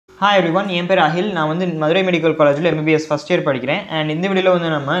Hi everyone, I am Ahil. I am in Madurai Medical College MBBS first year and in this video we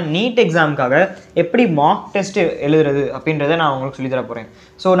will NEET exam எப்படி mock test எழுதுறது அப்படின்றதை நான் உங்களுக்கு சொல்லி தர போறேன்.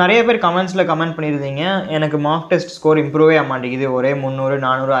 So நிறைய பேர் கமெண்ட்ஸ்ல கமெண்ட் பண்ணிருந்தீங்க எனக்கு mock test score improve ஆக மாட்டேங்குது. ஒரே 300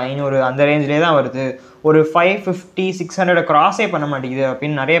 400 500 அந்த ரேஞ்சிலே தான் வருது. ஒரு 550 600 கிராஸே பண்ண மாட்டேங்குது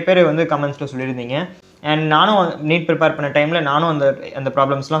அப்படினு நிறைய பேர் வந்து கமெண்ட்ஸ்ல சொல்லிருந்தீங்க. And நானும் நீட் ப்ரிப்பேர் பண்ண டைம்ல நானும் அந்த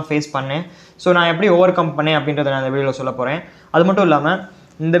ப்ராப்ளம்ஸ்லாம் ஃபேஸ் பண்ணேன். ஸோ நான் எப்படி ஓவர் கம் பண்ணேன் அப்படின்றத நான் இந்த வீடியோவில் சொல்ல போகிறேன். அது மட்டும் இல்லாமல்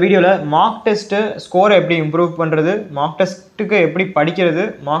இந்த வீடியோவில் மார்க் டெஸ்ட்டு ஸ்கோரை எப்படி இம்ப்ரூவ் பண்ணுறது, மார்க் டெஸ்ட்டுக்கு எப்படி படிக்கிறது,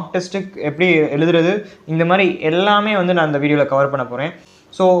 மார்க் டெஸ்ட்டுக்கு எப்படி எழுதுறது, இந்த மாதிரி எல்லாமே வந்து நான் இந்த வீடியோவில் கவர் பண்ண போகிறேன்.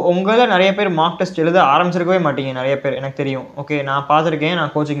 ஸோ உங்களில் நிறைய பேர் மார்க் டெஸ்ட் எழுத ஆரம்பிச்சிருக்கவே மாட்டீங்க. நிறைய பேர் எனக்கு தெரியும். ஓகே, நான் பார்த்துருக்கேன்,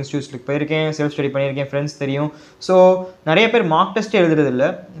 நான் கோச்சிங் இன்ஸ்டியூட்ஸ்க்கு போயிருக்கேன், செல்ஃப் ஸ்டடி பண்ணியிருக்கேன், ஃப்ரெண்ட்ஸ் தெரியும். ஸோ நிறைய பேர் மார்க் டெஸ்ட்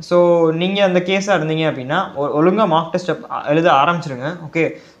எழுதுறதில்ல. ஸோ நீங்கள் அந்த கேஸாக இருந்தீங்க அப்படின்னா ஒழுங்காக மார்க் டெஸ்ட்டை எழுத ஆரம்பிச்சிருங்க. ஓகே,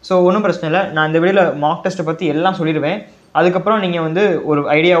 ஸோ ஒன்றும் பிரச்சனை இல்லை. நான் இந்த வீடியோவில் மார்க் டெஸ்ட்டை பற்றி எல்லாம் சொல்லிடுவேன். அதுக்கப்புறம் நீங்கள் வந்து ஒரு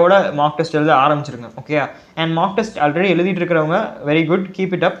ஐடியாவோட மார்க் டெஸ்ட் எழுத ஆரம்பிச்சிருங்க. Okay, and mark test already எழுதிட்டு இருக்கிறவங்க very good,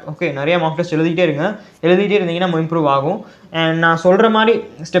 keep it up. Okay, நிறைய மார்க் டெஸ்ட் எழுதிட்டே இருந்தீங்கன்னா இம்ப்ரூவ் ஆகும். அண்ட் நான் சொல்கிற மாதிரி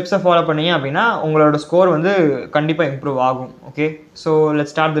ஸ்டெப்ஸை ஃபாலோ பண்ணீங்க அப்படின்னா உங்களோட ஸ்கோர் வந்து கண்டிப்பாக இம்ப்ரூவ் ஆகும். Okay, so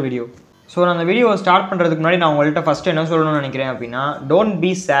let's start the video. So நான் அந்த வீடியோ ஸ்டார்ட் பண்ணுறதுக்கு முன்னாடி நான் உங்கள்கிட்ட ஃபஸ்ட்டு என்ன சொல்லணும்னு நினைக்கிறேன் அப்படின்னா, don't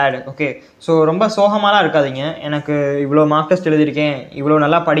be sad. Okay, so ரொம்ப சோகமாலாம் இருக்காதீங்க. எனக்கு இவ்வளோ மார்க் டெஸ்ட் எழுதியிருக்கேன், இவ்வளோ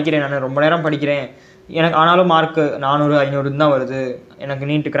நல்லா படிக்கிறேன், நான் ரொம்ப நேரம் படிக்கிறேன், எனக்கு ஆனாலும் மார்க்கு 400 500 தான் வருது, எனக்கு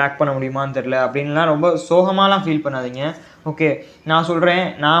நீட்டு கிராக் பண்ண முடியுமான்னு தெரில அப்படின்லாம் ரொம்ப சோகமாலாம் ஃபீல் பண்ணாதீங்க. ஓகே, நான் சொல்கிறேன்,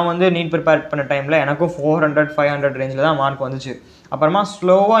 நான் வந்து நீட் ப்ரிப்பேர் பண்ண டைமில் எனக்கும் 400 500 ரேஞ்சில் தான் மார்க் வந்துச்சு. அப்புறமா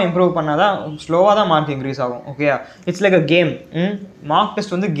ஸ்லோவாக இம்ப்ரூவ் பண்ணால் தான் ஸ்லோவாக தான் மார்க் இன்க்ரீஸ் ஆகும். Okay, it's like a game. Mark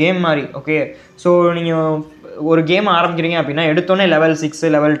test வந்து கேம் மாதிரி. ஓகே, ஸோ நீங்கள் ஒரு கேம் ஆரம்பிக்கிறீங்க அப்படின்னா எடுத்தோடனே லெவல்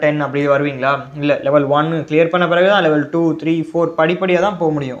 6 லெவல் 10 அப்படி வருவீங்களா? இல்லை, லெவல் 1 கிளியர் பண்ண பிறகு தான் லெவல் 2 3 4 படிப்படியாக தான்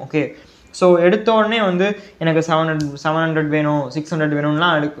போக முடியும். ஓகே, ஸோ எடுத்தோடனே வந்து எனக்கு 700 வேணும் 600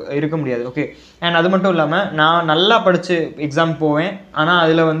 வேணும்லாம் இருக்க முடியாது. ஓகே, அண்ட் அது மட்டும் இல்லாமல் நான் நல்லா படித்து எக்ஸாம் போவேன், ஆனால்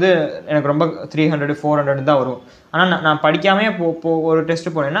அதில் வந்து எனக்கு ரொம்ப 300 400 தான் வரும். ஆனால் நான் படிக்காமே ஒரு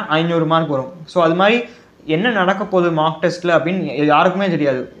டெஸ்ட்டு போனேன்னா 500 மார்க் வரும். ஸோ அது மாதிரி என்ன நடக்க போகுது மார்க் டெஸ்ட்டில் அப்படின்னு யாருக்குமே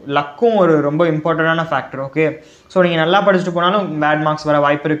தெரியாது. லக்கும் ஒரு ரொம்ப இம்பார்ட்டண்ட்டான ஃபேக்டர். ஓகே, ஸோ நீங்கள் நல்லா படிச்சுட்டு போனாலும் பேட் மார்க்ஸ் வர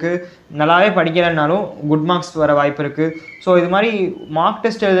வாய்ப்பு இருக்குது, நல்லாவே படிக்கலைன்னாலும் குட் மார்க்ஸ் வர வாய்ப்பு இருக்குது. ஸோ இது மாதிரி மார்க்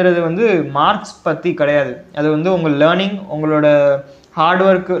டெஸ்ட் எழுதுறது வந்து மார்க்ஸ் பற்றி கிடையாது. அது வந்து உங்கள் லேர்னிங், உங்களோட ஹார்ட்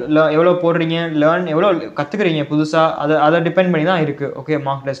ஒர்க்கு எவ்வளோ போடுறீங்க, எவ்வளோ கற்றுக்குறீங்க புதுசாக, அதை டிபெண்ட் பண்ணி தான் இருக்குது. Okay,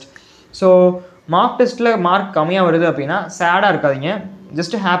 mark test. So mark டெஸ்ட்டில் மார்க் கம்மியாக வருது அப்படின்னா சேடாக இருக்காதீங்க,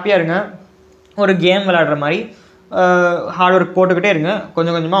 ஜஸ்ட்டு ஹாப்பியாக இருங்க. ஒரு கேம் விளையாடுற மாதிரி ஹார்ட் ஒர்க் போட்டுக்கிட்டே இருங்க,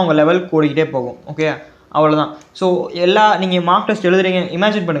 கொஞ்சம் கொஞ்சமாக உங்கள் லெவல் கூடிக்கிட்டே போகும். ஓகே, அவ்வளோதான். ஸோ நீங்கள் மார்க் டெஸ்ட் எழுதுறீங்க,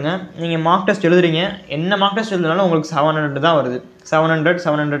 இமேஜின் பண்ணுங்கள், நீங்கள் மார்க் டெஸ்ட் எழுதுறீங்க, என்ன மார்க் டெஸ்ட் எழுதுனாலும் உங்களுக்கு 700 தான் வருது,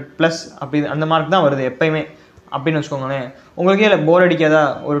 700 ப்ளஸ் அப்படி அந்த மார்க் தான் வருது எப்போயுமே அப்படின்னு வச்சுக்கோங்களேன். உங்களுக்கே இல்லை போர் அடிக்காதா?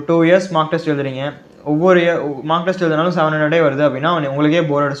 ஒரு 2 இயர்ஸ் மார்க் டெஸ்ட் எழுதுறீங்க, ஒவ்வொரு மார்க் டெஸ்ட் எழுதுனாலும் 700 வருது அப்படின்னா உங்களுக்கே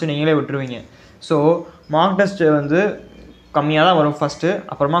போர் அடிச்சு நீங்களே விட்டுருவீங்க. ஸோ மார்க் டெஸ்ட் வந்து கம்மியாக தான் வரும் ஃபஸ்ட்டு,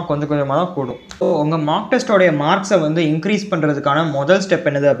 அப்புறமா கொஞ்சம் கொஞ்சமாக தான் கூடும். ஸோ உங்கள் மார்க் டெஸ்ட்டோடைய மார்க்ஸை வந்து இன்க்ரீஸ் பண்ணுறதுக்கான முதல் ஸ்டெப்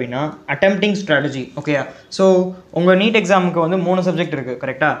என்னது அப்படின்னா அட்டெம்ப்டிங் ஸ்ட்ராட்டஜி. ஓகே, ஸோ உங்கள் நீட் எக்ஸாமுக்கு வந்து 3 சப்ஜெக்ட் இருக்குது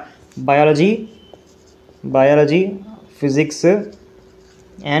கரெக்டாக? Biology physics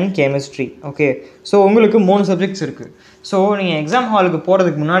and chemistry. Okay, so உங்களுக்கு 3 சப்ஜெக்ட்ஸ் இருக்குது. ஸோ நீங்கள் எக்ஸாம் ஹாலுக்கு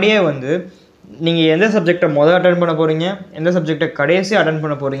போகிறதுக்கு முன்னாடியே வந்து நீங்கள் எந்த சப்ஜெக்டை அட்டன் பண்ண போகிறீங்க, எந்த சப்ஜெக்டை கடைசி அட்டன்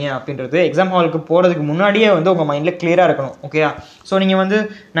பண்ண போகிறீங்க அப்படின்றது எக்ஸாம் ஹாலுக்கு போகிறதுக்கு முன்னாடியே வந்து உங்கள் மைண்டில் கிளியராக இருக்கணும். ஓகே, ஸோ நீங்கள் வந்து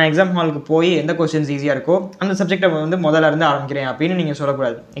நான் எக்ஸாம் ஹாலுக்கு போய் எந்த கொஸ்டின்ஸ் ஈஸியாக இருக்கோ அந்த சப்ஜெக்டை வந்து முதல்ல இருந்து ஆரம்பிக்கிறேன் அப்படின்னு நீங்கள்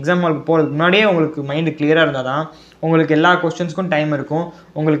சொல்லக்கூடாது. எக்ஸாம் ஹாலுக்கு போகிறதுக்கு முன்னாடியே உங்களுக்கு மைண்டு கிளியராக இருந்தால் தான் உங்களுக்கு எல்லா கொஸ்டின்ஸ்க்கும் டைம் இருக்கும்,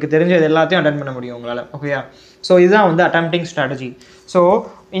 உங்களுக்கு தெரிஞ்சது எல்லாத்தையும் அட்டன் பண்ண முடியும் உங்களால். ஓகேயா, ஸோ இதுதான் வந்து அட்டெம்ப்டிங் ஸ்ட்ராட்டஜி. ஸோ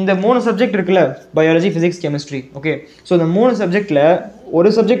இந்த 3 சப்ஜெக்ட் இருக்குல்ல, biology physics chemistry. Okay, so இந்த 3 சப்ஜெக்டில் ஒரு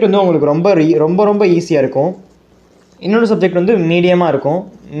சப்ஜெக்ட் வந்து உங்களுக்கு ரொம்ப ரொம்ப ஈஸியாக இருக்கும், இன்னொரு சப்ஜெக்ட் வந்து மீடியமாக இருக்கும்.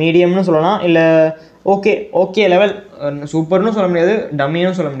 மீடியம்னு சொல்லலாம், இல்லை ஓகே லெவல், சூப்பர்னு சொல்ல முடியாது,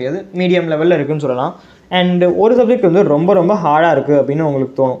 டம்மின்னு சொல்ல முடியாது, மீடியம் லெவலில் இருக்குதுன்னு சொல்லலாம். அண்ட் ஒரு சப்ஜெக்ட் வந்து ரொம்ப ஹார்டாக இருக்குது அப்படின்னு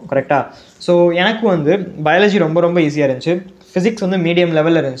உங்களுக்கு தோணும் கரெக்டாக? ஸோ எனக்கு வந்து பயாலஜி ரொம்ப ஈஸியாக இருந்துச்சு, ஃபிசிக்ஸ் வந்து மீடியம்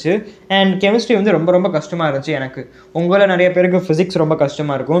லெவலில் இருந்துச்சு, அண்ட் கெமிஸ்ட்ரி வந்து ரொம்ப கஷ்டமாக இருந்துச்சு எனக்கு. உங்களில் நிறைய பேருக்கு ஃபிசிக்ஸ் ரொம்ப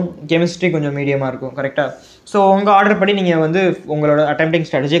கஷ்டமாக இருக்கும், கெமிஸ்ட்ரி கொஞ்சம் மீடியமாக இருக்கும் கரெக்டாக? ஸோ உங்கள் ஆர்டர் படி நீங்கள் வந்து உங்களோட அட்டெம்ப்டிங்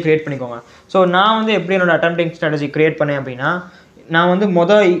ஸ்ட்ராட்டஜியை க்ரியேட் பண்ணிக்கோங்க. ஸோ நான் வந்து எப்படி என்னோடய அட்டெம்ப்டிங் ஸ்ட்ராட்டஜி க்ரியேட் பண்ணேன் அப்படின்னா, நான் வந்து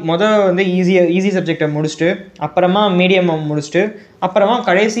மொதல் வந்து ஈஸி சப்ஜெக்டை முடிச்சுட்டு, அப்புறமா மீடியம் முடிச்சுட்டு, அப்புறமா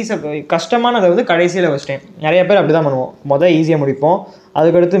கடைசி கஷ்டமானதை வந்து கடைசியில் வச்சிட்டேன். நிறைய பேர் அப்படி தான் பண்ணுவோம், ஈஸியாக முடிப்போம்,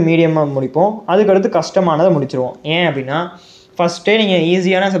 அதுக்கடுத்து மீடியமாக முடிப்போம், அதுக்கடுத்து கஷ்டமானதை முடிச்சிருவோம். ஏன் அப்படின்னா ஃபஸ்ட்டே நீங்கள்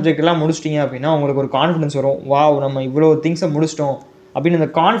ஈஸியான சப்ஜெக்டெல்லாம் முடிச்சிட்டிங்க அப்படின்னா உங்களுக்கு ஒரு கான்ஃபிடன்ஸ் வரும், வாவ் நம்ம இவ்வளோ திங்ஸை முடிச்சிட்டோம் அப்படின்னு. அந்த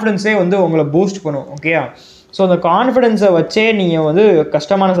கான்ஃபிடன்ஸே வந்து உங்களை பூஸ்ட் பண்ணும். ஓகேயா, ஸோ அந்த கான்ஃபிடென்ஸை வச்சே நீங்கள் வந்து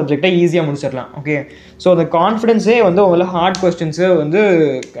கஷ்டமான சப்ஜெக்டை ஈஸியாக முடிச்சிடலாம். ஓகே, ஸோ அந்த கான்ஃபிடென்ஸே வந்து உங்களை ஹார்ட் கொஸ்டின்ஸை வந்து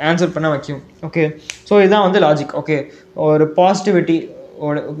ஆன்சர் பண்ண வைக்கும். ஓகே, ஸோ இதுதான் வந்து லாஜிக். ஓகே, ஒரு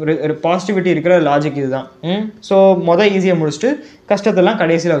பாசிட்டிவிட்டி இருக்கிற லாஜிக் இதுதான். ஸோ ஈஸியாக முடிச்சுட்டு கஷ்டத்தெல்லாம்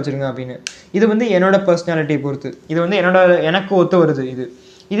கடைசியில் வச்சுருங்க அப்படின்னு. இது வந்து என்னோட பர்சனாலிட்டி பொறுத்து, இது வந்து எனக்கு ஒத்து வருது.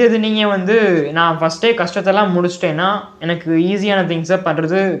 இது நீங்கள் வந்து நான் ஃபஸ்ட்டே கஷ்டத்தெல்லாம் முடிச்சிட்டேன்னா எனக்கு ஈஸியான திங்ஸை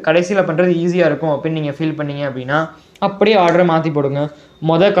பண்ணுறது கடைசியில் பண்ணுறது ஈஸியாக இருக்கும் அப்படின்னு நீங்கள் ஃபீல் பண்ணீங்க அப்படின்னா அப்படியே ஆர்டரை மாற்றி போடுங்க.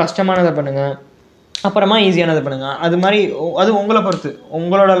 கஷ்டமானதை பண்ணுங்கள், அப்புறமா ஈஸியானதை பண்ணுங்கள். அது மாதிரி அது உங்களை பொறுத்து,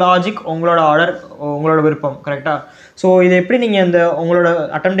 உங்களோட லாஜிக், உங்களோட ஆர்டர், உங்களோட விருப்பம். கரெக்டாக? ஸோ இதை எப்படி நீங்கள் இந்த உங்களோட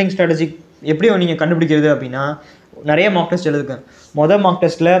அட்டெம்ப்டிங் ஸ்ட்ராட்டஜி எப்படி நீங்கள் கண்டுபிடிக்கிறது அப்படின்னா, நிறைய மார்க் டெஸ்ட் எழுதுங்க. மார்க்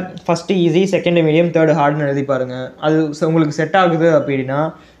டெஸ்ட்டில் first easy, second medium, third ஹார்ட்னு எழுதி பாருங்கள். அது உங்களுக்கு செட் ஆகுது அப்படின்னா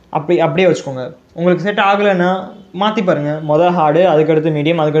அப்படியே வச்சுக்கோங்க. உங்களுக்கு செட் ஆகலைன்னா மாற்றி பாருங்கள். ஹார்டு, அதுக்கடுத்து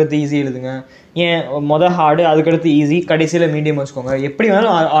மீடியம், அதுக்கடுத்து ஈஸி எழுதுங்க. ஏன் ஹார்டு, அதுக்கடுத்து ஈஸி, கடைசியில் மீடியம் வச்சுக்கோங்க. எப்படி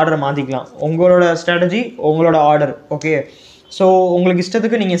வேணாலும் ஆர்டரை மாற்றிக்கலாம். உங்களோட ஸ்ட்ராட்டஜி, உங்களோட ஆர்டர். ஓகே, ஸோ உங்களுக்கு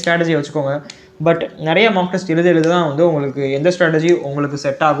இஷ்டத்துக்கு நீங்கள் ஸ்ட்ராட்டஜியை வச்சுக்கோங்க. பட் நிறைய மார்க் டெஸ்ட் எழுத தான் வந்து உங்களுக்கு எந்த ஸ்ட்ராட்டஜி உங்களுக்கு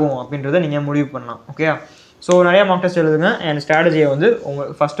செட் ஆகும் அப்படின்றத நீங்கள் முடிவு பண்ணலாம். ஓகே, ஸோ நிறைய மார்க் டெஸ்ட் எழுதுங்க அண்ட் ஸ்ட்ராட்டஜியை வந்து உங்கள்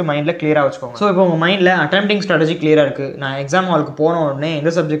ஃபஸ்ட்டு மைண்டில் கிளியராக வச்சுக்கோங்க. ஸோ இப்போ உங்கள் மைண்டில் அட்டெம்ப்டிங் ஸ்ட்ராட்டஜி கிளியராக இருக்குது. நான் எக்ஸாம் ஹாலுக்கு போன உடனே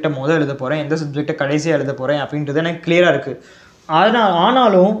எந்த சப்ஜெக்டை எழுத போகிறேன், எந்த சப்ஜெக்டை கடைசியாக எழுத போகிறேன் அப்படின்றது எனக்கு கிளியராக இருக்குது.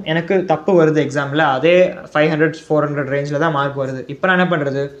 ஆனாலும் எனக்கு தப்பு வருது எக்ஸாமில். அதே 500 400 ரேஞ்சில் தான் மார்க் வருது. இப்போ நான் என்ன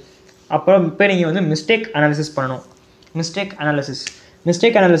பண்ணுறது? இப்போ நீங்கள் வந்து மிஸ்டேக் அனாலிசிஸ் பண்ணணும். மிஸ்டேக்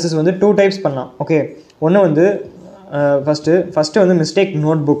அனாலிசிஸ் வந்து 2 டைப்ஸ் பண்ணலாம். ஓகே, ஒன்று வந்து ஃபஸ்ட்டு வந்து மிஸ்டேக்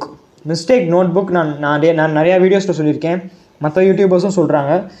நோட் புக் நான் நிறையா வீடியோஸில் சொல்லியிருக்கேன், மற்ற யூடியூபர்ஸும்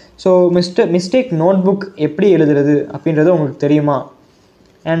சொல்கிறாங்க. ஸோ மிஸ்டேக் நோட் புக் எப்படி எழுதுறது அப்படின்றது உங்களுக்கு தெரியுமா?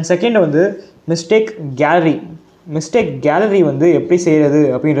 அண்ட் செகண்ட் வந்து மிஸ்டேக் கேலரி வந்து எப்படி செய்கிறது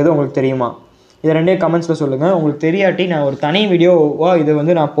அப்படின்றது உங்களுக்கு தெரியுமா? இது ரெண்டே கமெண்ட்ஸில் சொல்லுங்கள். உங்களுக்கு தெரியாட்டி நான் ஒரு தனி வீடியோவாக இதை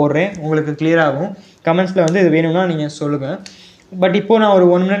வந்து நான் போடுறேன், உங்களுக்கு கிளியராகும். கமெண்ட்ஸில் வந்து இது வேணும்னா நீங்கள் சொல்லுங்கள். பட் இப்போது நான் ஒரு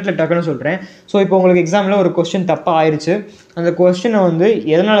 1 மினிட்ல டக்குன்னு சொல்கிறேன். ஸோ இப்போ உங்களுக்கு எக்ஸாமில் ஒரு கொஸ்டின் தப்பாக ஆயிடுச்சு. அந்த கொஸ்டினை வந்து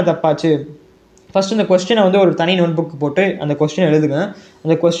எதனால் தப்பாச்சு, ஃபஸ்ட்டு இந்த கொஸ்டினை வந்து ஒரு தனி நோட் புக் போட்டு அந்த கொஸ்டின் எழுதுங்க.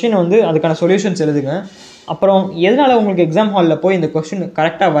 அந்த கொஸ்டினை வந்து அதுக்கான சொல்யூஷன்ஸ் எழுதுங்க. அப்புறம் எதனால் உங்களுக்கு எக்ஸாம் ஹாலில் போய் இந்த கொஸ்டின்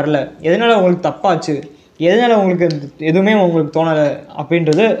கரெக்டாக வரல, எதனால் உங்களுக்கு தப்பாச்சு, எதனால் உங்களுக்கு எதுவுமே உங்களுக்கு தோணலை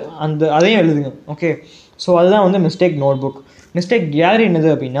அப்படின்றது அதையும் எழுதுங்க. ஓகே, ஸோ அதுதான் வந்து mistake note book. Mistake gallery என்னது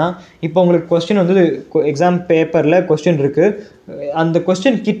அப்படின்னா, இப்போ உங்களுக்கு கொஸ்டின் வந்து எக்ஸாம் பேப்பரில் கொஸ்டின் இருக்குது. அந்த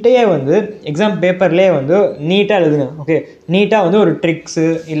கொஸ்டின் கிட்டேயே வந்து எக்ஸாம் பேப்பர்லேயே வந்து நீட்டாக எழுதுங்க. ஓகே, நீட்டாக வந்து ஒரு ட்ரிக்ஸு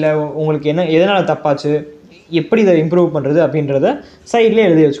இல்லை உங்களுக்கு எதனால் தப்பாச்சு, எப்படி இதை இம்ப்ரூவ் பண்ணுறது அப்படின்றத சைட்லேயே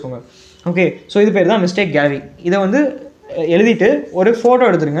எழுதி வச்சுக்கோங்க. ஓகே, ஸோ இது பேர் தான் மிஸ்டேக் கேலரி. இதை வந்து எழுதிட்டு ஒரு ஃபோட்டோ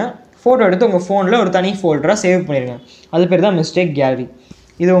எடுத்துருங்க. ஃபோட்டோ எடுத்து உங்கள் ஃபோனில் ஒரு தனி ஃபோல்டராக சேவ் பண்ணிடுங்க. அது பேர் தான் மிஸ்டேக் கேலரி.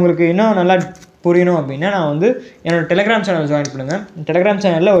 இது உங்களுக்கு இன்னும் நல்லா புரியணும் அப்படின்னா நான் வந்து என்னோடய டெலிகிராம் சேனல் ஜாயின் பண்ணுங்கள். டெலிகிராம்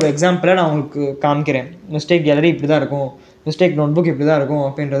சேனலில் ஒரு எக்ஸாம்பிளை நான் உங்களுக்கு காமிக்கிறேன். மிஸ்டேக் கேலரி இப்படி தான் இருக்கும், மிஸ்டேக் நோட் புக் இப்படி தான் இருக்கும்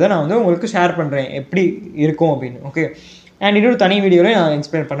அப்படின்றத நான் வந்து உங்களுக்கு ஷேர் பண்ணுறேன் எப்படி இருக்கும் அப்படின்னு. ஓகே, அண்ட் இன்னொரு தனி வீடியோவில் நான்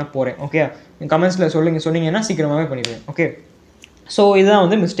எக்ஸ்பிளைன் பண்ண போகிறேன். ஓகே, கமெண்ட்ஸில் சொன்னீங்கன்னா சீக்கிரமாகவே பண்ணிடுவேன். ஓகே, ஸோ இதுதான்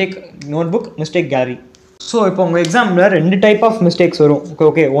வந்து mistake note book, mistake gallery. So இப்போ உங்கள் எக்ஸாமில் 2 டைப் ஆஃப் மிஸ்டேக்ஸ் வரும்.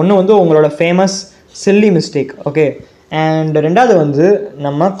 ஓகே, ஒன்று வந்து உங்களோட famous chilli mistake. Okay, and ரெண்டாவது வந்து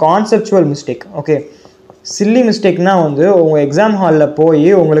நம்ம கான்செப்சுவல் மிஸ்டேக். ஓகே, சில்லி மிஸ்டேக்னால் வந்து உங்கள் எக்ஸாம் ஹாலில் போய்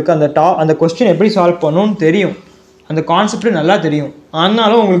உங்களுக்கு அந்த கொஸ்டின் எப்படி சால்வ் பண்ணணும்னு தெரியும், அந்த கான்செப்ட் நல்லா தெரியும்,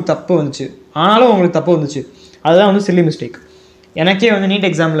 ஆனாலும் உங்களுக்கு தப்பு வந்துச்சு. அதுதான் வந்து சில்லி மிஸ்டேக். எனக்கே வந்து நீட்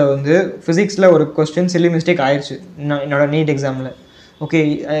எக்ஸாமில் வந்து ஃபிசிக்ஸில் ஒரு கொஸ்டின் சில்லி மிஸ்டேக் ஆயிடுச்சு என்னோட நீட் எக்ஸாமில். ஓகே,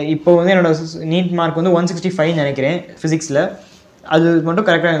 இப்போ வந்து என்னோடய நீட் மார்க் வந்து 165 நினைக்கிறேன் ஃபிசிக்ஸில். அது மட்டும்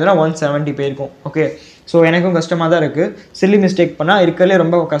கரெக்டாக இருந்ததுன்னா 170 போயிருக்கும். ஓகே, ஸோ எனக்கும் கஷ்டமாக தான் இருக்குது. சில்லி மிஸ்டேக் பண்ணால் இருக்கிறதுலே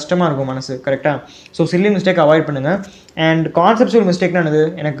ரொம்ப கஷ்டமாக இருக்கும் மனசு. கரெக்டாக? ஸோ சில்லி மிஸ்டேக் அவாய்ட் பண்ணுங்கள். அண்ட் கான்செப்சுவல் மிஸ்டேக்னா என்னது,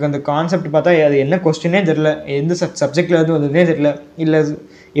 எனக்கு அந்த கான்செப்ட் பார்த்தா அது என்ன கொஸ்டினே தெரில, எந்த சப்ஜெக்டில் இருந்து வந்ததுனே தெரில, இல்லை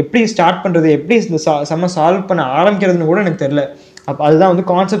எப்படி ஸ்டார்ட் பண்ணுறது, எப்படி இந்த சால்வ் பண்ண ஆரம்பிக்கிறதுன்னு கூட எனக்கு தெரில. அப்போ அதுதான் வந்து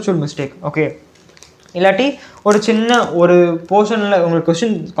கான்செப்சுவல் மிஸ்டேக். ஓகே, இல்லாட்டி ஒரு சின்ன ஒரு போர்ஷனில் உங்களுக்கு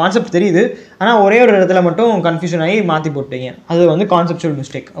கொஸ்டின் கான்செப்ட் தெரியுது, ஆனால் ஒரே ஒரு இடத்துல மட்டும் கன்ஃபியூஷன் ஆகி மாற்றி போட்டீங்க, அது வந்து conceptual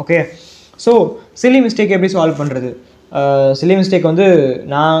mistake. Okay, so chilli mistake எப்படி சால்வ் பண்ணுறது? சில்லி மிஸ்டேக் வந்து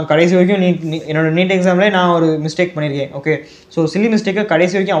நான் கடைசி வரைக்கும் என்னோடய நீட் எக்ஸாம்லேயே நான் ஒரு மிஸ்டேக் பண்ணியிருக்கேன். ஓகே, ஸோ சில்லி மிஸ்டேக்கை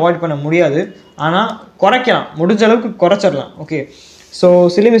கடைசி வரைக்கும் அவாய்ட் பண்ண முடியாது, ஆனால் குறைக்கலாம், முடிஞ்ச அளவுக்கு குறைச்சிடலாம். ஓகே, ஸோ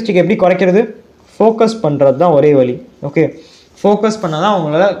சில்லி மிஸ்டேக் எப்படி குறைக்கிறது? ஃபோக்கஸ் பண்ணுறது தான் ஒரே வழி. ஓகே, ஃபோக்கஸ் பண்ணால் தான்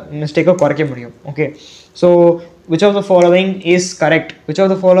அவங்களால மிஸ்டேக்கை குறைக்க முடியும். Okay, so which of the following is correct, which of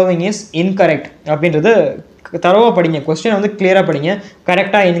the following is incorrect அப்படின்றது தரவாக படிங்க. கொஸ்டினை வந்து கிளியராக படிங்க.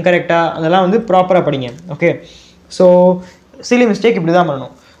 கரெக்டாக இன்கரெக்டாக அதெல்லாம் வந்து ப்ராப்பராக படிங்க. ஓகே, ஸோ சில்லி மிஸ்டேக் இப்படி தான்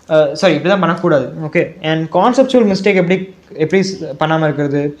பண்ணணும். சாரி இப்படி தான் பண்ணக்கூடாது. ஓகே, அண்ட் கான்செப்சுவல் மிஸ்டேக் எப்படி பண்ணாமல்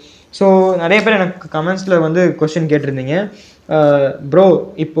இருக்கிறது. ஸோ நிறைய பேர் எனக்கு கமெண்ட்ஸில் வந்து கொஸ்டின் கேட்டிருந்தீங்க, ப்ரோ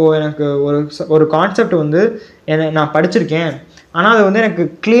இப்போது எனக்கு ஒரு கான்செப்ட் வந்து நான் படிச்சிருக்கேன், ஆனால் அது வந்து எனக்கு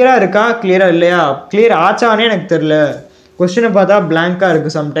கிளியராக இருக்கா கிளியராக இல்லையா, கிளியர் ஆச்சானே எனக்கு தெரில, கொஸ்டினை பார்த்தா பிளாங்காக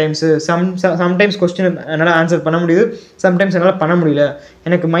இருக்குது, சம்டைம்ஸ் கொஸ்டின் என்னால் ஆன்சர் பண்ண முடியுது, சம்டைம்ஸ் என்னால் பண்ண முடியல,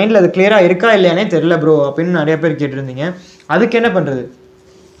 எனக்கு மைண்டில் அது கிளியராக இருக்கா இல்லையானே தெரில ப்ரோ அப்படின்னு நிறைய பேர் கேட்டிருந்தீங்க. அதுக்கு என்ன பண்ணுறது?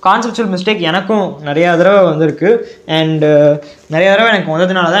 கான்செப்சுவல் மிஸ்டேக் எனக்கும் நிறையா தடவை வந்திருக்கு, அண்டு நிறைய தடவை எனக்கு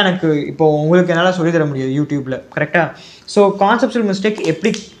வந்ததுனால தான் எனக்கு இப்போது உங்களுக்கு என்னால் சொல்லித்தர முடியாது யூடியூப்பில், கரெக்டாக? ஸோ கான்செப்சுவல் மிஸ்டேக்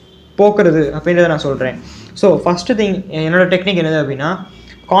எப்படி போக்குறது அப்படின்றத நான் சொல்கிறேன். ஸோ ஃபஸ்ட்டு திங் என்னோடய டெக்னிக் என்னது அப்படின்னா,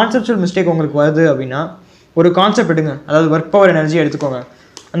 கான்செப்சுவல் மிஸ்டேக் உங்களுக்கு வருது அப்படின்னா ஒரு கான்செப்ட் எடுங்க, அதாவது ஒர்க் பவர் எனர்ஜி எடுத்துக்கோங்க.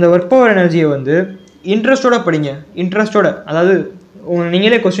 அந்த ஒர்க் பவர் எனர்ஜியை வந்து இன்ட்ரெஸ்ட்டோட படிங்க, இன்ட்ரெஸ்ட்டோட, அதாவது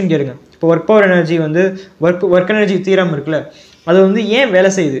நீங்களே கொஸ்டின் கேளுங்க. இப்போ ஒர்க் பவர் எனர்ஜி வந்து ஒர்க் எனர்ஜி தீரம் இருக்குல்ல, அது வந்து ஏன் வேலை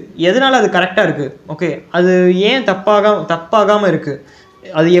செய்யுது, எதனால் அது கரெக்டாக இருக்குது, ஓகே, அது ஏன் தப்பாகாமல் இருக்குது,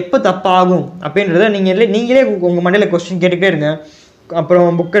 அது எப்போ தப்பாகும் அப்படின்றத நீங்களே உங்கள் மண்டையில் கொஸ்டின் கேட்டுக்கிட்டே இருங்க.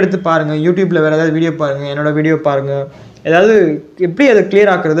 அப்புறம் புக் எடுத்து பாருங்கள், யூடியூப்பில் வேறு ஏதாவது வீடியோ பாருங்கள், என்னோடய வீடியோ பாருங்கள், ஏதாவது எப்படி அதை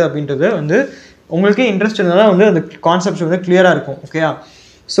கிளியர் ஆக்குறது அப்படின்றது வந்து உங்களுக்கே இன்ட்ரெஸ்ட் இருந்தால் தான் வந்து அந்த கான்செப்ட்ஸ் வந்து கிளியராக இருக்கும், ஓகேயா?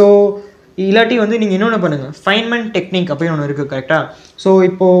 ஸோ இல்லாட்டி வந்து நீங்கள் இன்னொன்று பண்ணுங்கள், ஃபைன்மென்ட் டெக்னிக் அப்படின்னு ஒன்று இருக்குது, கரெக்டாக? ஸோ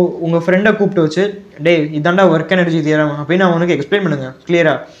இப்போது உங்கள் ஃப்ரெண்டை கூப்பிட்டு வச்சு, டே இதாண்டா ஒர்க் எனர்ஜி தியரம் அப்படின்னு அவனுக்கு எக்ஸ்பிளைன் பண்ணுங்கள்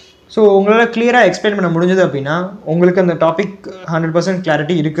கிளியராக. ஸோ உங்களால் கிளியராக எக்ஸ்பிளைன் பண்ண முடிஞ்சது அப்படின்னா உங்களுக்கு அந்த டாபிக் 100%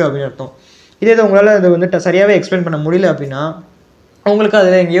 கிளாரிட்டி இருக்குது அப்படின்னு அர்த்தம். இதே உங்களால் அதை வந்து சரியாகவே எக்ஸ்பிளைன் பண்ண முடியல அப்படின்னா உங்களுக்கு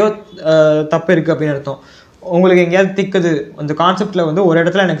அதில் எங்கேயோ தப்பு இருக்குது அப்படின்னு அர்த்தம். உங்களுக்கு எங்கேயாவது திக்குது, அந்த கான்செப்டில் வந்து ஒரு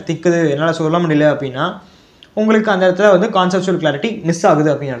இடத்துல எனக்கு திக்குது, என்னால் சொல்ல முடியல அப்படின்னா உங்களுக்கு அந்த இடத்துல வந்து கான்செப்சுவல் கிளாரிட்டி மிஸ் ஆகுது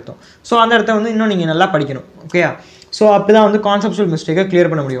அப்படின்னு அர்த்தம். ஸோ அந்த இடத்த வந்து இன்னும் நீங்கள் நல்லா படிக்கணும், ஓகேயா? ஸோ அப்படி தான் வந்து கான்செப்சுவல் மிஸ்டேக்கை கிளியர்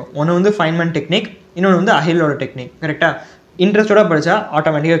பண்ண முடியும். ஒன்று வந்து ஃபைன்மென்ட் டெக்னிக், இன்னொன்று வந்து அஹிலோட டெக்னிக், கரெக்டாக? இன்ட்ரெஸ்ட்டோட படித்தா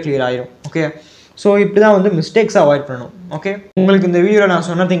ஆட்டோமேட்டிக்காக கிளியர் ஆயிரும், ஓகே? ஸோ இப்படி தான் வந்து மிஸ்டேக்ஸை அவாய்ட் பண்ணணும், ஓகே? உங்களுக்கு இந்த வீடியோவில் நான்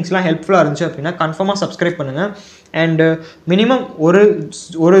சொன்ன திங்ஸ்லாம் ஹெல்ப்ஃபுல்லாக இருந்துச்சு அப்படின்னா கன்ஃபார்மாக சப்ஸ்கிரைப் பண்ணுங்கள். அண்டு மினிமம்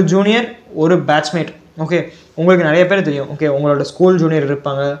ஒரு ஜூனியர் ஒரு பேட்ச்மேட், ஓகே? உங்களுக்கு நிறைய பேர் தெரியும், ஓகே? உங்களோட ஸ்கூல் ஜூனியர்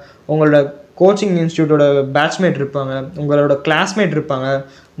இருப்பாங்க, உங்களோட கோச்சிங் இன்ஸ்டியூட்டோட பேட்ச்மேட் இருப்பாங்க, உங்களோட கிளாஸ்மேட் இருப்பாங்க,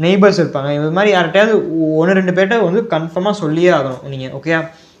 நெய்பர்ஸ் இருப்பாங்க, இது மாதிரி யார்கிட்டையாவது 1-2 பேர்கிட்ட வந்து கன்ஃபார்மாக சொல்லியே ஆகணும் நீங்கள், ஓகே?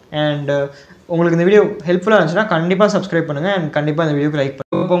 அண்ட் உங்களுக்கு இந்த வீடியோ ஹெல்ப்ஃபுல்லாக இருந்துச்சுன்னா கண்டிப்பாக சப்ஸ்கிரைப் பண்ணுங்கள் அண்ட் கண்டிப்பாக இந்த வீடியோக்கு லைக்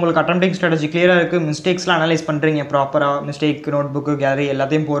பண்ணுங்கள். இப்போ உங்களுக்கு அட்டெம்ப்டிங் ஸ்ட்ராட்டஜி கிளியராக இருக்குது, மிஸ்டேக்ஸ்லாம் அனலைஸ் பண்ணுறீங்க ப்ராப்பராக, மிஸ்டேக் நோட் புக்கு கேலரி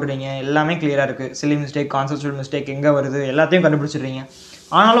எல்லாத்தையும் போடுறீங்க, எல்லாமே கிளியராக இருக்குது, சில்லி மிஸ்டேக் கான்செப்சுவல் மிஸ்டேக் எங்கே வருது எல்லாத்தையும் கண்டுபிடிச்சிடுறீங்க.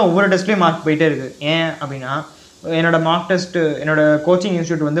 ஆனாலும் ஒவ்வொரு டெஸ்ட்லேயும் மார்க் போயிட்டே இருக்குது. ஏன் அப்படின்னா என்னோடய மார்க் டெஸ்ட்டு, என்னோடய கோச்சிங்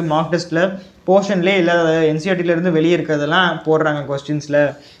இன்ஸ்டியூட் வந்து மார்க் டெஸ்ட்டில் போர்ஷன்லேயே இல்லாத என்சிஆர்டிலேருந்து வெளியே இருக்கிறதெல்லாம் போடுறாங்க கொஸ்டின்ஸில்,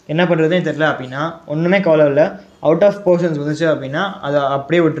 என்ன பண்ணுறதுனே தெரில அப்படின்னா ஒன்றுமே கவலை இல்லை. அவுட் ஆஃப் போர்ஷன்ஸ் வந்துச்சு அப்படின்னா அதை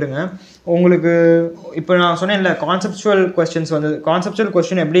அப்படியே விட்டுருங்க. உங்களுக்கு இப்போ நான் சொன்னேன்ல கான்செப்சுவல் கொஸ்டின்ஸ் வந்து, கான்செப்சுவல்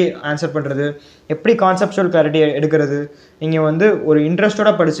கொஸ்டின் எப்படி ஆன்சர் பண்ணுறது, எப்படி கான்செப்சுவல் கிளாரிட்டி எடுக்கிறது, நீங்கள் வந்து ஒரு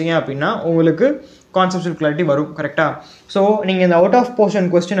இன்ட்ரெஸ்ட்டோட படிச்சிங்க அப்படின்னா உங்களுக்கு கான்செப்சுவல் கிளாரிட்டி வரும், கரெக்டாக? ஸோ நீங்கள் இந்த அவுட் ஆஃப் போர்ஷன்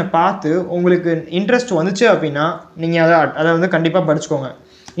கொஸ்டினை பார்த்து உங்களுக்கு இன்ட்ரெஸ்ட் வந்துச்சு அப்படின்னா நீங்கள் அதை வந்து கண்டிப்பாக படிச்சுக்கோங்க.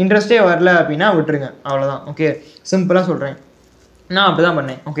 இன்ட்ரெஸ்ட்டே வரல அப்படின்னா விட்டுருங்க, அவ்வளோதான், ஓகே? சிம்பிளாக சொல்கிறேன், நான் அப்படி தான்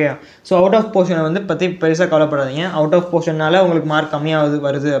பண்ணேன், ஓகே? ஸோ அவுட் ஆஃப் போர்ஷனை வந்து பற்றி பெருசாக கவலைப்படாதீங்க. அவுட் ஆஃப் போர்ஷனால் உங்களுக்கு மார்க் கம்மியாகுது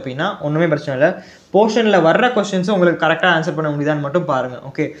வருது அப்படின்னா ஒன்றுமே பிரச்சனை இல்லை. போர்ஷனில் வர்ற கொஸ்டின்ஸும் உங்களுக்கு கரெக்டாக ஆன்சர் பண்ண முடியுதான்னு மட்டும் பாருங்கள்,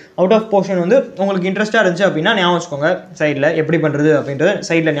 ஓகே? அவுட் ஆஃப் போர்ஷன் வந்து உங்களுக்கு இன்ட்ரெஸ்ட்டாக இருந்துச்சு அப்படின்னா ஞாபகம் வச்சுக்கோங்க, சைடில் எப்படி பண்ணுறது அப்படின்றத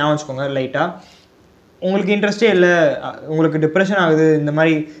சைடில் ஞாபகம் வச்சுக்கோங்க லைட்டாக. உங்களுக்கு இன்ட்ரெஸ்ட்டே இல்லை, உங்களுக்கு டிப்ரெஷன் ஆகுது, இந்த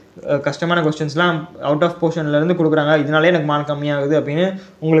மாதிரி கஷ்டமான கொஸ்டின்ஸ்லாம் அவுட் ஆஃப் போர்ஷன்லேருந்து கொடுக்குறாங்க, இதனாலே எனக்கு மார்க் கம்மியாகுது அப்படின்னு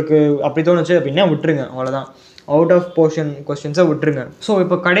உங்களுக்கு அப்படி தோணுச்சு அப்படின்னா விட்டுருங்க, அவ்வளோதான். அவுட் ஆஃப் போர்ஷன் கொஸ்டின்ஸை விட்டுருங்க. ஸோ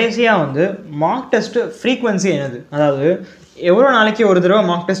இப்போ கடைசியாக வந்து மார்க் டெஸ்ட்டு ஃப்ரீக்வன்சி என்னது, அதாவது எவ்வளோ நாளைக்கு ஒரு தடவை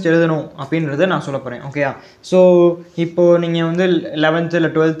மார்க் டெஸ்ட் எழுதணும் அப்படின்றத நான் சொல்ல போகிறேன், ஓகேயா? ஸோ இப்போது நீங்கள் வந்து 11th இல்லை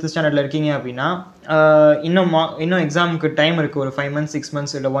 12th ஸ்டாண்டர்டில் இருக்கீங்க அப்படின்னா இன்னும் எக்ஸாமுக்கு டைம் இருக்குது, ஒரு 5 months 6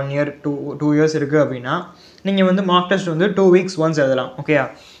 months இல்லை 1 year 2 years இருக்குது அப்படின்னா நீங்கள் வந்து மார்க் டெஸ்ட் வந்து 2 weeks once எழுதலாம், ஓகேயா?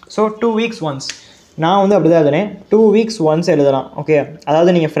 ஸோ 2 weeks once நான் வந்து அப்படி தான் எழுதுனேன், 2 weeks once எழுதலாம், ஓகே?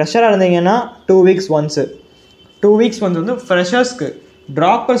 அதாவது நீங்கள் ஃப்ரெஷராக இருந்தீங்கன்னா 2 weeks once, 2 weeks once வந்து ஃப்ரெஷர்ஸ்க்கு.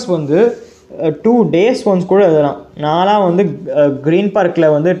 ட்ராப்பர்ஸ் வந்து 2 days once கூட எழுதலாம். நான்லாம் வந்து க்ரீன்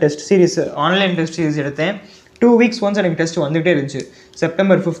பார்க்கில் வந்து test series, online test series எடுத்தேன். 2 weeks once எனக்கு டெஸ்ட் வந்துகிட்டே இருந்துச்சு.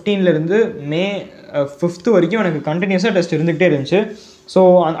 September 15லேருந்து May 5th வரைக்கும் எனக்கு கண்டினியூஸாக டெஸ்ட் இருந்துகிட்டே இருந்துச்சு. ஸோ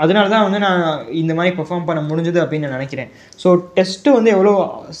அதனால தான் வந்து நான் இந்த மாதிரி பெர்ஃபார்ம் பண்ண முடிஞ்சுது அப்படின்னு நான் நினைக்கிறேன். ஸோ டெஸ்ட்டு வந்து எவ்வளோ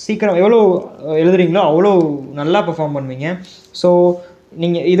சீக்கிரம் எவ்வளோ எழுதுறீங்களோ அவ்வளோ நல்லா பெர்ஃபார்ம் பண்ணுவீங்க. ஸோ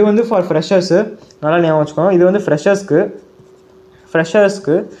நீங்கள் இது வந்து ஃபார் ஃப்ரெஷர்ஸு, நல்லா ஞாபகம் வச்சுக்கோங்க. இது வந்து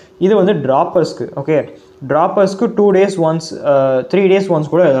ஃப்ரெஷர்ஸ்க்கு, இது வந்து ட்ராப்பர்ஸ்க்கு, okay? ட்ராப்பர்ஸ்க்கு 2 days once 3 days once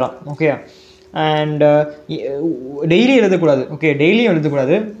கூட எழுதலாம், ஓகே? அண்ட் டெய்லி எழுதக்கூடாது. ஓகே, டெய்லியும்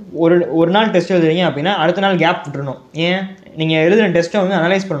எழுதக்கூடாது. ஒரு நாள் டெஸ்ட் எழுதுறீங்க அப்படின்னா அடுத்த நாள் கேப் விட்டுறணும். ஏன், நீங்கள் எழுதுகிற டெஸ்ட்டை வந்து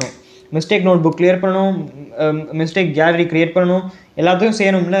அனலைஸ் பண்ணணும். மிஸ்டேக் நோட் புக் கிளியர் பண்ணணும், மிஸ்டேக் கேலரி க்ரியேட் பண்ணணும், எல்லாத்தையும்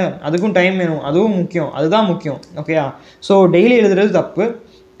செய்யணும்ல, அதுக்கும் டைம் வேணும். அதுவும் முக்கியம், அதுதான் முக்கியம். ஓகேயா? ஸோ டெய்லி எழுதுறது தப்பு.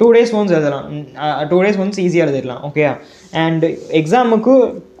 2 days ஒன்ஸ் எழுதலாம். 2 days ஒன்ஸ் ஈஸியாக எழுதிடலாம். ஓகேயா? அண்ட் எக்ஸாமுக்கு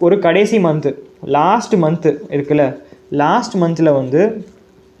ஒரு கடைசி மந்த்து, லாஸ்ட் மந்த்து இருக்குல்ல, லாஸ்ட் மந்தில் வந்து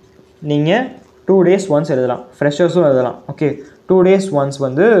நீங்கள் 2 days ஒன்ஸ் எழுதலாம். ஃப்ரெஷர்ஸும் எழுதலாம். ஓகே, 2 days ஒன்ஸ்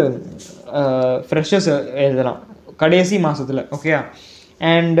வந்து ஃப்ரெஷர்ஸ் எழுதலாம் கடைசி மாதத்தில். ஓகேயா?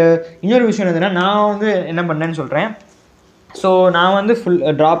 அண்டு இன்னொரு விஷயம் எதுனா, நான் வந்து என்ன பண்ணேன்னு சொல்கிறேன். ஸோ நான் வந்து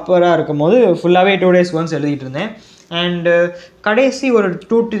ட்ராப்பராக இருக்கும் போது ஃபுல்லாகவே 2 days ஒன்ஸ் எழுதிட்டு இருந்தேன். அண்டு கடைசி ஒரு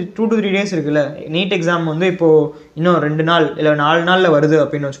 2 to 3 days இருக்குல்ல, நீட் எக்ஸாம் வந்து இப்போது இன்னும் 2 நாள் இல்லை 4 நாளில் வருது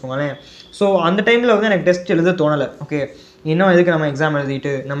அப்படின்னு வச்சுக்கோங்களேன். ஸோ அந்த டைமில் வந்து எனக்கு டெஸ்ட் எழுத தோணலை. ஓகே, இன்னும் எதுக்கு நம்ம எக்ஸாம்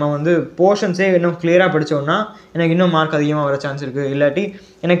எழுதிட்டு, நம்ம வந்து போர்ஷன்ஸே இன்னும் கிளியராக படித்தோன்னா எனக்கு இன்னும் மார்க் அதிகமாக வர சான்ஸ் இருக்குது. இல்லாட்டி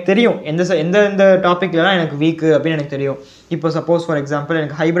எனக்கு தெரியும் எந்த டாப்பிக்லாம் எனக்கு வீக்கு அப்படின்னு எனக்கு தெரியும். இப்போ சப்போஸ் ஃபார் எக்ஸாம்பிள்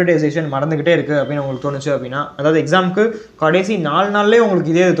எனக்கு ஹைப்ரிடைசேஷன் மறந்துக்கிட்டே இருக்குது அப்படின்னு உங்களுக்கு தோணுச்சு அப்படின்னா, அதாவது எக்ஸாமுக்கு கடைசி 4 நாள்லேயே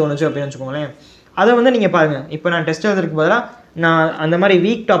உங்களுக்கு இதே தோணுச்சு அப்படின்னு வச்சுக்கோங்களேன், அதை வந்து நீங்கள் பாருங்கள். இப்போ நான் டெஸ்ட் எழுதுறதுக்கு பதிலாக நான் அந்த மாதிரி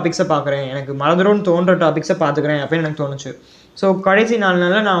வீக் டாபிக்ஸை பார்க்குறேன், எனக்கு மறந்துடும்னு தோன்ற டாபிக்ஸை பார்த்துக்கிறேன் அப்படின்னு எனக்கு தோணுச்சு. ஸோ கடைசி 4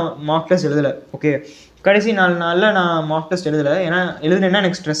 நாளில் நான் மார்க் டெஸ்ட் எழுதலை. ஓகே, கடைசி 4 நாளில் நான் மார்க் டெஸ்ட் எழுதலை. ஏன்னா எழுதுனேன்னா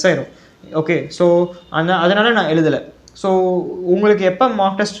எனக்கு ஸ்ட்ரெஸ் ஆயிடும். ஓகே, ஸோ அதனால் நான் எழுதலை. ஸோ உங்களுக்கு எப்போ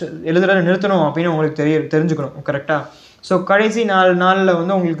மார்க் டெஸ்ட் எழுதுறதை நிறுத்தணும் அப்படின்னு உங்களுக்கு தெரிஞ்சுக்கணும். கரெக்டாக? ஸோ கடைசி 4 நாளில்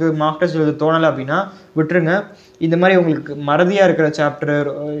வந்து உங்களுக்கு மார்க் டெஸ்ட் எழுத தோணலை அப்படின்னா விட்டுருங்க. இந்த மாதிரி உங்களுக்கு மறதியாக இருக்கிற சாப்டர்,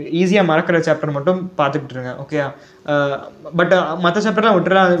 ஈஸியாக மறக்கிற சாப்டர் மட்டும் பார்த்துக்கிட்டுருங்க. ஓகே, பட் மற்ற சாப்டர்லாம்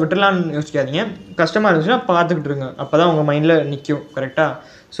விட்டுறலான்னு யோசிக்காதீங்க. கஷ்டமாக இருந்துச்சுன்னா பார்த்துக்கிட்டுருங்க. அப்போ தான் உங்கள் மைண்டில் நிற்கும். கரெக்டாக?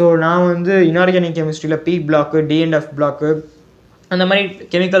 ஸோ நான் வந்து inorganic கெமிஸ்ட்ரியில் B block, D&F block, அந்த மாதிரி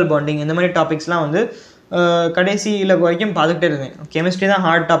கெமிக்கல் பாண்டிங், இந்த மாதிரி டாபிக்ஸ்லாம் வந்து கடைசியில் வரைக்கும் பார்த்துக்கிட்டே இருந்தேன். கெமிஸ்ட்ரி தான்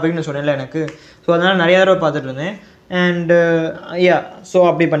ஹார்ட் டாபிக்னு சொன்னேன்ல எனக்கு. ஸோ அதனால் நிறையா தடவை பார்த்துட்டு இருந்தேன். அண்டு ஸோ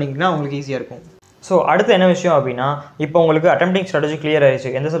அப்படி பண்ணிங்கன்னா உங்களுக்கு ஈஸியாக இருக்கும். ஸோ அடுத்து என்ன விஷயம் அப்படின்னா, இப்போ உங்களுக்கு அட்டெம்ப்டிங் ஸ்ட்ராட்டஜி கிளியர்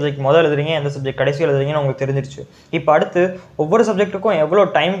ஆயிடுச்சு. எந்த சப்ஜெக்ட் முதல் எழுதுறீங்க, எந்த சப்ஜெக்ட் கடைசி எழுதுறீங்கன்னு உங்களுக்கு தெரிஞ்சிருச்சு. இப்போ அடுத்து ஒவ்வொரு சப்ஜெக்ட்டுக்கும் எவ்வளோ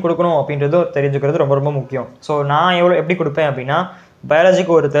டைம் கொடுக்கணும் அப்படின்றதும் தெரிஞ்சுக்கிறது ரொம்ப ரொம்ப முக்கியம். ஸோ நான் எப்படி கொடுப்பேன் அப்படின்னா,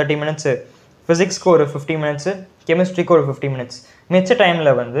 பயாலஜிக்கு ஒரு 30 minutes, ஃபிசிக்ஸ்க்கு ஒரு 50 minutes, கெமிஸ்ட்ரிக்கு ஒரு 50 minutes. மிச்ச டைமில்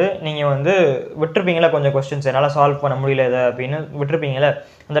வந்து நீங்கள் வந்து விட்டுருப்பீங்களா கொஞ்சம் கொஸ்டின்ஸ், என்னால் சால்வ் பண்ண முடியல இதை அப்படின்னு விட்டுருப்பீங்களே,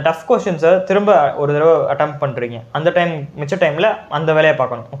 அந்த டஃப் கொஸ்டின்ஸை திரும்ப ஒரு தடவை அட்டெம்ப்ட் பண்ணுறீங்க. அந்த டைம் மிச்ச டைமில் அந்த வேலையை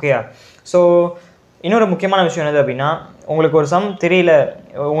பார்க்கணும். ஓகேயா? ஸோ இன்னொரு முக்கியமான விஷயம் என்னது அப்படின்னா, உங்களுக்கு ஒரு சம் தெரியல,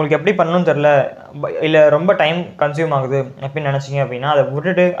 உங்களுக்கு எப்படி பண்ணணும்னு தெரில, இல்லை ரொம்ப டைம் கன்சியூம் ஆகுது அப்படின்னு நினச்சிங்க அப்படின்னா அதை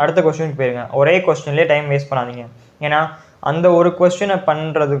விட்டுட்டு அடுத்த கொஸ்டினுக்கு போயிருங்க. ஒரே கொஸ்டின்லேயே டைம் வேஸ்ட் பண்ணாதீங்க. ஏன்னா அந்த ஒரு கொஸ்டினை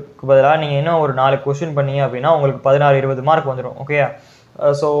பண்ணுறதுக்கு பதிலாக நீங்கள் இன்னும் ஒரு 4 கொஸ்டின் பண்ணீங்க அப்படின்னா உங்களுக்கு 16-20 மார்க் வந்துடும். ஓகேயா?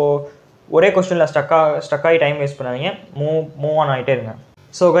 ஸோ ஒரே கொஸ்டினில் ஸ்டக்காகி டைம் வேஸ்ட் பண்ணாதீங்க. மூவ் ஆன் ஆகிட்டே இருங்க.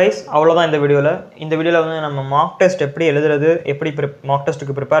 ஸோ கைஸ், அவ்வளோதான் இந்த வீடியோவில் வந்து நம்ம மார்க் டெஸ்ட் எப்படி எழுதுறது, எப்படி மார்க்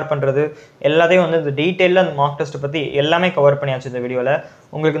டெஸ்ட்டுக்கு ப்ரிப்பேர் பண்ணுறது, எல்லாத்தையும் வந்து இந்த டீட்டெயிலில் அந்த மார்க் டெஸ்ட்டை பற்றி எல்லாமே கவர் பண்ணியாச்சு இந்த வீடியோவில்.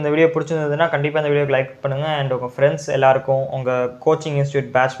 உங்களுக்கு இந்த வீடியோ பிடிச்சிருந்ததுன்னா கண்டிப்பாக இந்த வீடியோக்கு லைக் பண்ணுங்கள். அண்ட் உங்கள் ஃப்ரெண்ட்ஸ் எல்லாருக்கும், உங்கள் கோச்சிங் இன்ஸ்டியூட்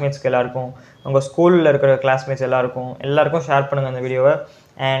பேட்ச்மேட்ஸ்க்கு எல்லாருக்கும், உங்கள் ஸ்கூலில் இருக்கிற கிளாஸ்மேட்ஸ் எல்லாருக்கும் ஷேர் பண்ணுங்கள் இந்த வீடியோவை.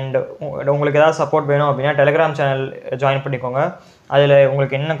 அண்ட் உங்களுக்கு ஏதாவது சப்போர்ட் வேணும் அப்படின்னா டெலிகிராம் சேனல் ஜாயின் பண்ணிக்கோங்க. அதில்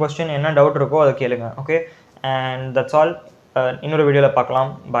உங்களுக்கு என்ன கொஸ்டின், என்ன டவுட் இருக்கோ அதை கேளுங்க. Okay, and that's all. இன்னொரு வீடியோவில் பார்க்கலாம்.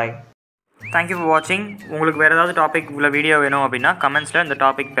 பாய். தேங்க்யூ ஃபார் வாட்சிங். உங்களுக்கு வேறு ஏதாவது டாபிக் உள்ள வீடியோ வேணும் அப்படின்னா கமெண்ட்ஸில் இந்த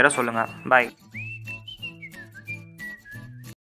டாபிக் பேரை சொல்லுங்கள். பாய்.